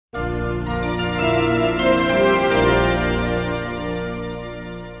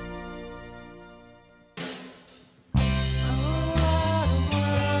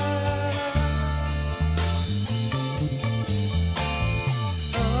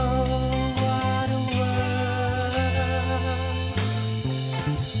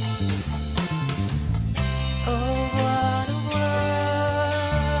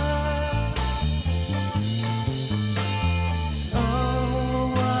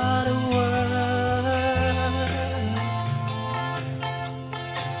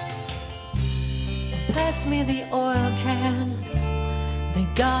pass me the oil can. They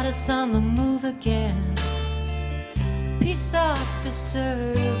got us on the move again. Peace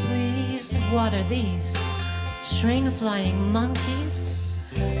officer, please. What are these? String of flying monkeys?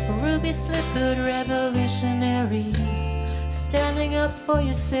 Ruby-slippered revolutionaries standing up for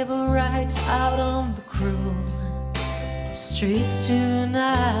your civil rights out on the cruel streets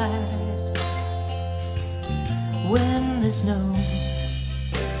tonight. When there's no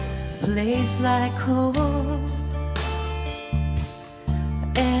place like home,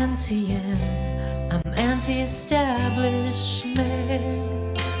 I'm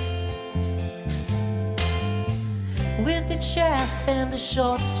anti-establishment. With the chaff and the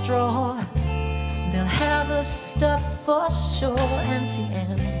short straw, they'll have us stuffed for sure.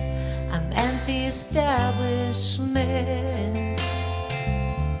 I'm anti-establishment.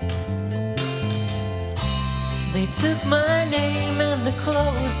 They took my name and the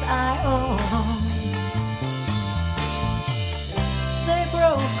clothes I own. They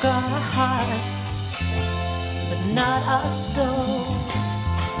broke our hearts, but not our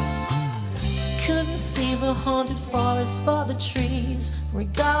souls. Couldn't see the haunted forest for the trees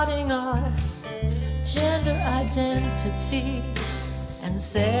regarding our gender identity and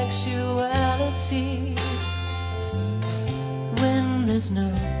sexuality. When there's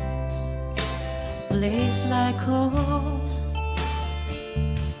no place like home,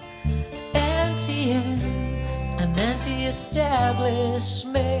 I'm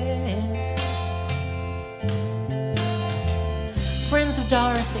anti-establishment. Friends of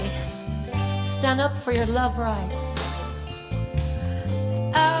Dorothy, stand up for your love rights.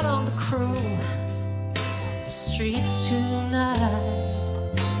 Out on the cruel streets tonight.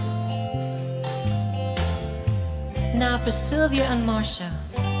 Now for Sylvia and Marcia,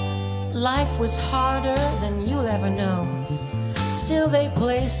 life was harder than you'll ever know. Still they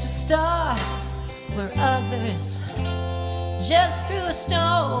placed a star where others just threw a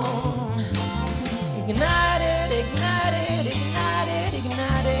stone. Ignited, ignited, ignited,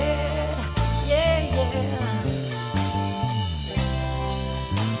 ignited. Yeah, yeah.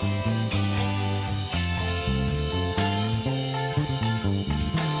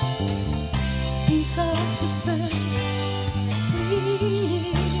 Peace officer, please.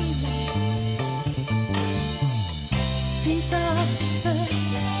 Peace officer,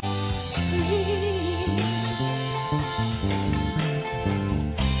 please.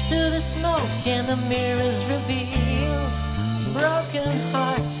 Through the smoke and the mirrors revealed,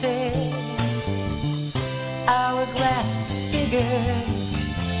 broken-hearted hourglass figures.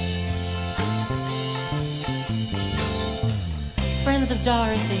 Friends of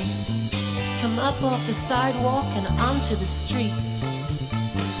Dorothy, come up off the sidewalk and onto the streets,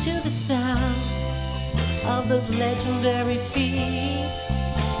 to the sound of those legendary feet.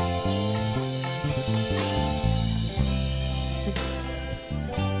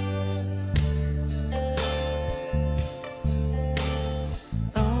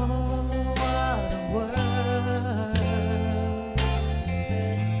 Oh, what a world.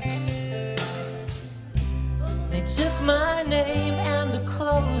 They took my name and the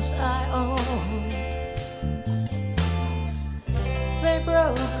clothes I own. They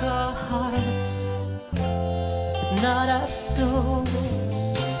broke our hearts, but not our souls.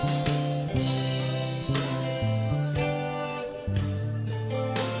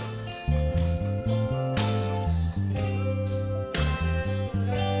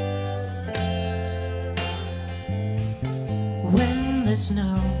 When there's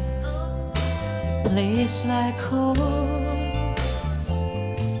no place like home,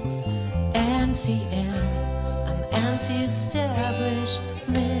 I'm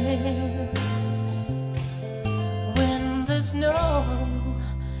anti-establishment. When there's no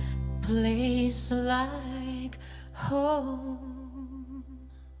place like home.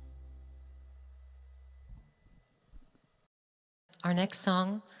 Our next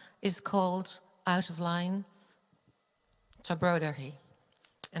song is called Out of Line to Broderhy,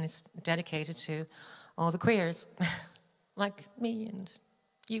 and it's dedicated to all the queers like me and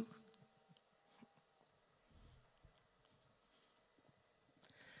you.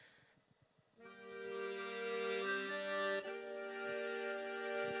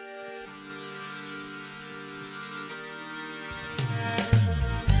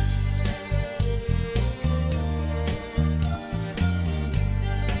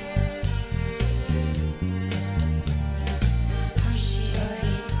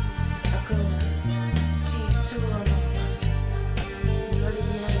 Aguna, T2,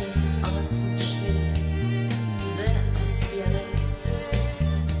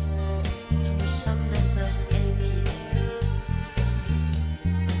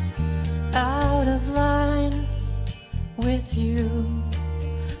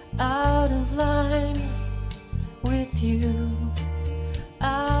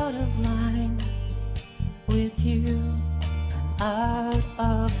 you, I'm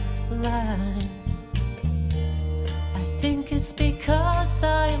out of line. I think it's because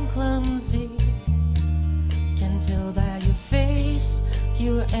I am clumsy. Can tell by your face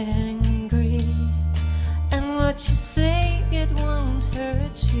you're angry, and what you say, it won't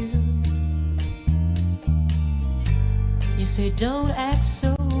hurt you. You say don't act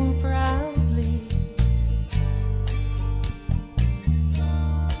so proudly.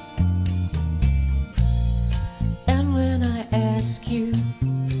 And when I ask you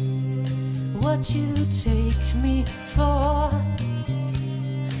what you take me for,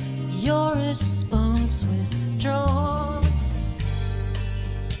 your response withdrawn.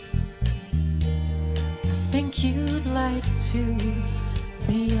 I think you'd like to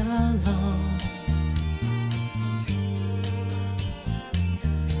be alone.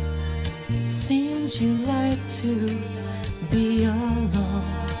 Seems you like to be alone.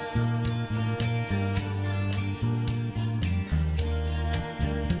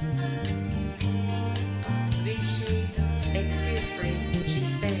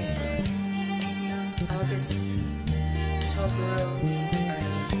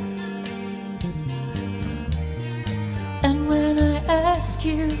 And when I ask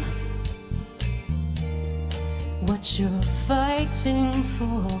you what you're fighting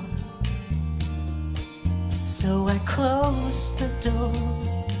for, so I close the door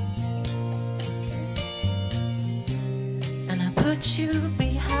and I put you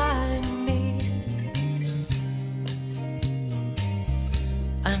behind me.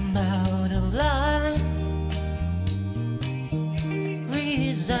 I'm out of line,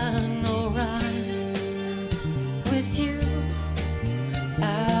 reason or rhyme with you.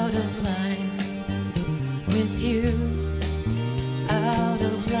 Out of line with you. Out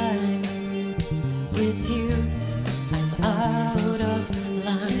of line with you. I'm out of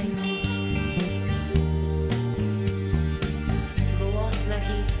line. Bewoog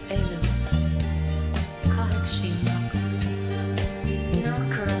lahi elu, kahik she knocked,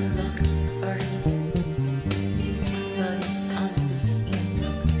 knocker unlocked early, but it's on this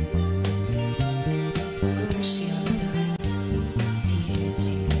intak. Boom she undoes, TNG.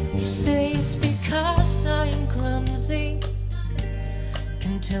 You say it's because I'm clumsy.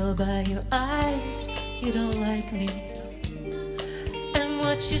 Can tell by your eyes you don't like me, and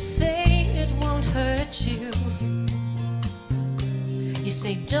what you say, it won't hurt you. You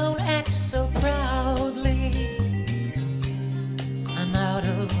say don't act so proudly. I'm out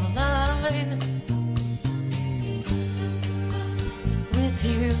of line with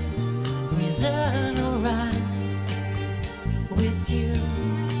you, reason or rhyme with you.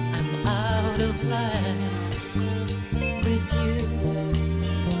 I'm out of line with you.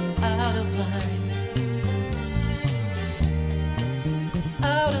 Out of line,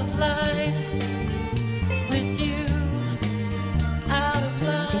 out of line with you, out of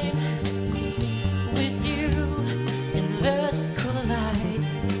line with you, inverse collide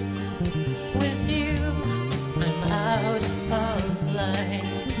with you. I'm out of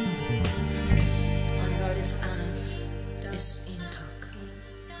line. On is Anaf is intak.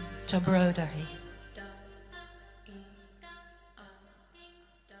 Tabrodari.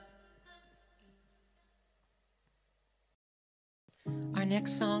 Our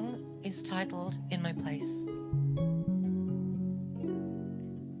next song is titled In My Place.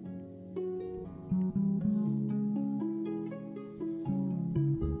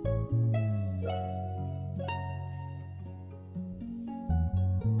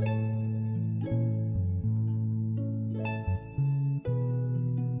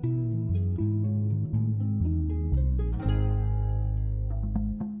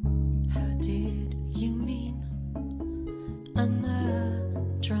 How did you mean I'm a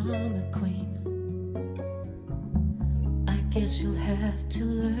drama queen? I guess you'll have to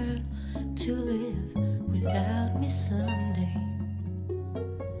learn to live without me someday.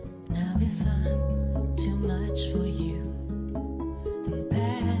 Now if I'm too much for you, then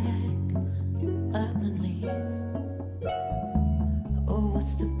back up and leave. Oh,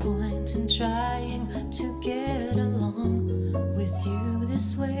 what's the point in trying to get along with you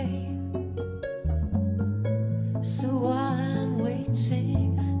this way? So I'm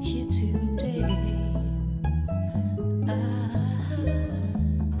waiting here today.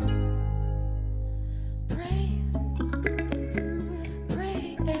 Pray,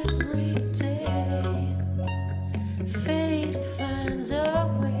 pray every day. Fate finds a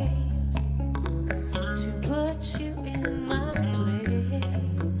way to put you in my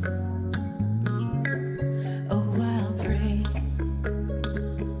place. Oh, I'll pray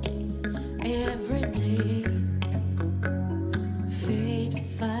every day. Fate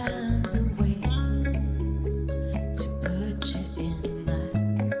finds a way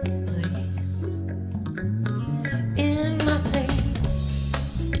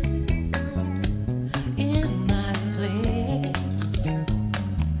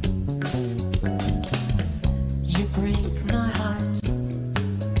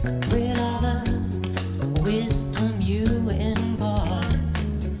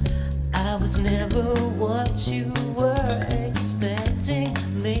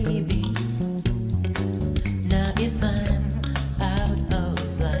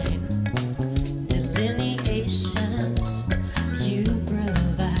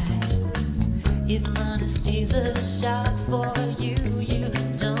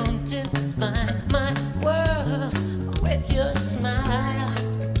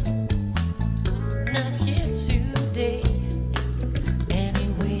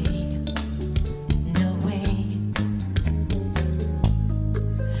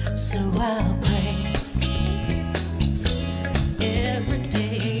So I'll pray every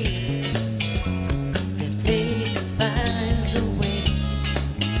day that faith finds a way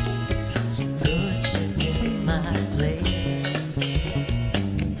to put you in my place.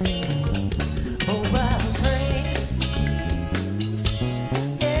 Oh, I'll pray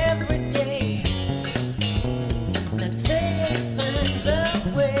every day that faith finds a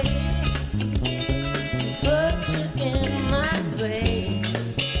way to put you in my place.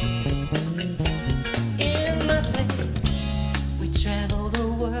 In my place, we travel the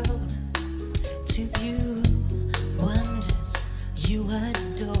world to view wonders you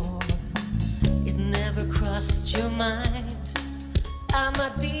adore. It never crossed your mind I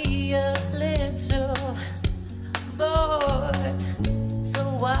might be a little bored. So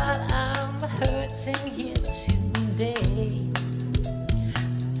while I'm hurting here today,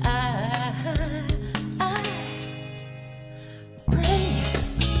 I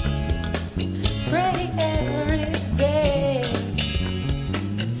pray every day.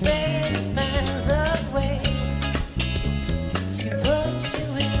 Faith finds a way to put you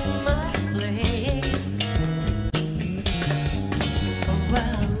in my place. Oh,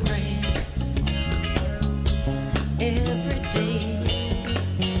 I'll pray every day.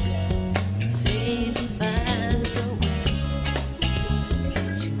 Faith finds a way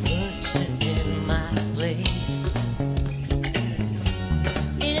to put you in my place.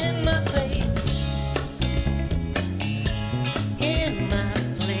 In my place. In my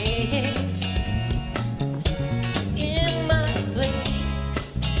place. In my place.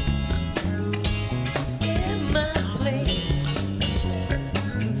 In my place.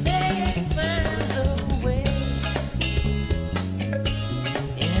 Faith finds a way.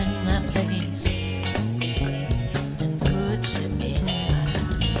 In my place. And put you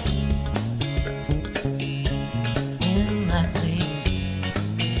in my place.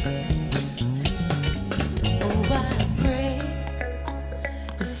 Oh, I pray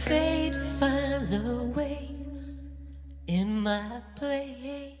the fate finds a way in my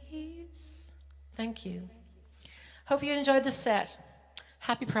place. Thank you. Hope you enjoyed the set.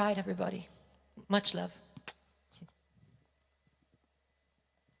 Happy Pride, everybody. Much love.